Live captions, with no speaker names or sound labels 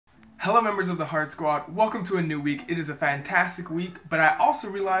Hello members of the Heart Squad, welcome to a new week. It is a fantastic week, but I also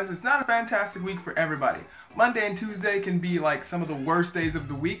realize it's not a fantastic week for everybody. Monday and Tuesday can be like some of the worst days of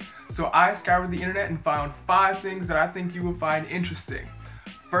the week, so I scoured the internet and found 5 things that I think you will find interesting.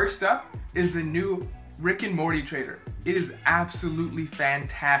 First up is the new Rick and Morty trailer. It is absolutely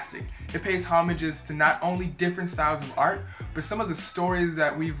fantastic. It pays homages to not only different styles of art, but some of the stories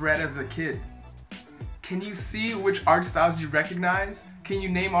that we've read as a kid. Can you see which art styles you recognize? Can you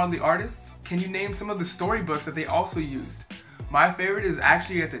name all the artists? Can you name some of the storybooks that they also used? My favorite is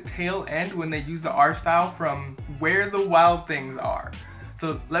actually at the tail end when they use the art style from Where the Wild Things Are.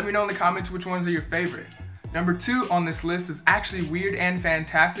 So let me know in the comments which ones are your favorite. Number 2 on this list is actually weird and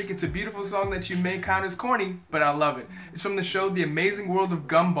fantastic. It's a beautiful song that you may count as corny, but I love it. It's from the show The Amazing World of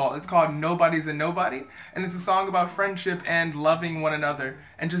Gumball. It's called Nobody's a Nobody, and it's a song about friendship and loving one another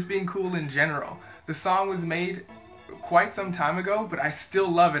and just being cool in general. The song was made quite some time ago, but I still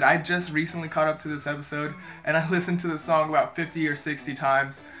love it. I just recently caught up to this episode and I listened to the song about 50 or 60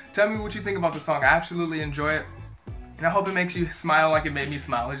 times. Tell me what you think about the song. I absolutely enjoy it. And I hope it makes you smile like it made me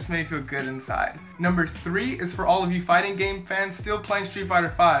smile. It just made me feel good inside. Number 3 is for all of you fighting game fans still playing Street Fighter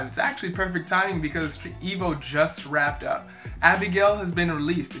V. It's actually perfect timing because Evo just wrapped up. Abigail has been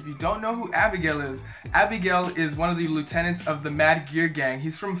released. If you don't know who Abigail is one of the lieutenants of the Mad Gear Gang.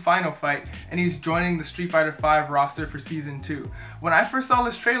 He's from Final Fight and he's joining the Street Fighter V roster for Season 2. When I first saw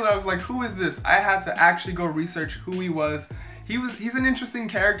this trailer, I was like, who is this? I had to actually go research who he was. He's an interesting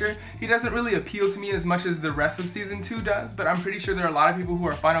character. He doesn't really appeal to me as much as the rest of Season 2 does, but I'm pretty sure there are a lot of people who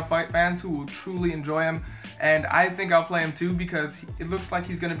are Final Fight fans who will truly enjoy him, and I think I'll play him too because it looks like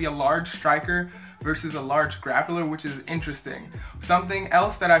he's going to be a large striker versus a large grappler, which is interesting. Something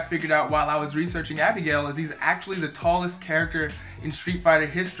else that I figured out while I was researching Abigail is he's actually the tallest character in Street Fighter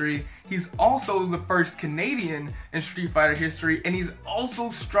history. He's also the first Canadian in Street Fighter history, and he's also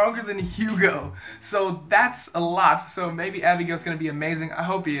stronger than Hugo. So that's a lot. So maybe Abigail's gonna be amazing. I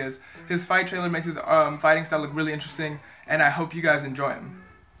hope he is. His fight trailer makes his fighting style look really interesting, and I hope you guys enjoy him.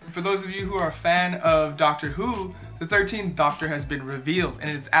 For those of you who are a fan of Doctor Who, the 13th Doctor has been revealed,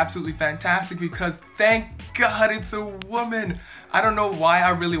 and it's absolutely fantastic because thank God it's a woman. I don't know why I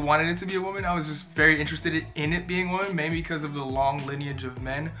really wanted it to be a woman. I was just very interested in it being a woman, maybe because of the long lineage of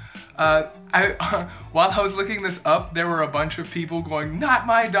men. While I was looking this up, there were a bunch of people going, "Not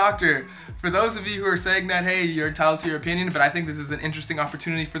my doctor." For those of you who are saying that, hey, you're entitled to your opinion, but I think this is an interesting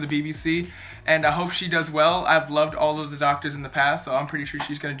opportunity for the BBC, and I hope she does well. I've loved all of the doctors in the past, so I'm pretty sure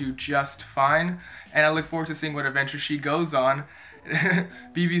she's going to do just fine, and I look forward to seeing what adventure she goes on.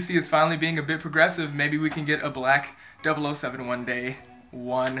 BBC is finally being a bit progressive. Maybe we can get a black 007 one day.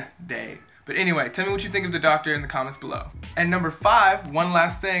 But anyway, tell me what you think of the Doctor in the comments below. And number 5, one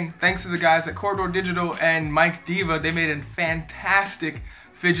last thing, thanks to the guys at Corridor Digital and Mike Diva, they made a fantastic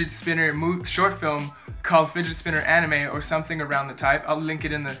fidget spinner short film called Fidget Spinner Anime or something around the type. I'll link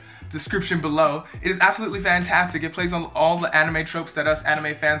it in the description below. It is absolutely fantastic. It plays on all the anime tropes that us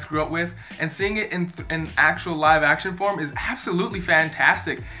anime fans grew up with, and seeing it in actual live action form is absolutely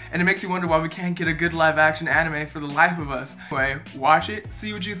fantastic, and it makes me wonder why we can't get a good live action anime for the life of us. Anyway, watch it,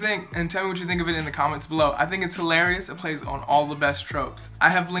 see what you think, and tell me what you think of it in the comments below. I think it's hilarious. It plays on all the best tropes. I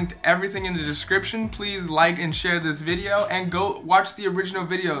have linked everything in the description. Please like and share this video and go watch the original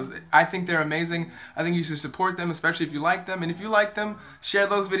videos. I think they're amazing. I think you should support them, especially if you like them, and if you like them, share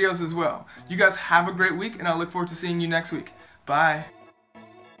those videos as well. You guys have a great week, and I look forward to seeing you next week. Bye.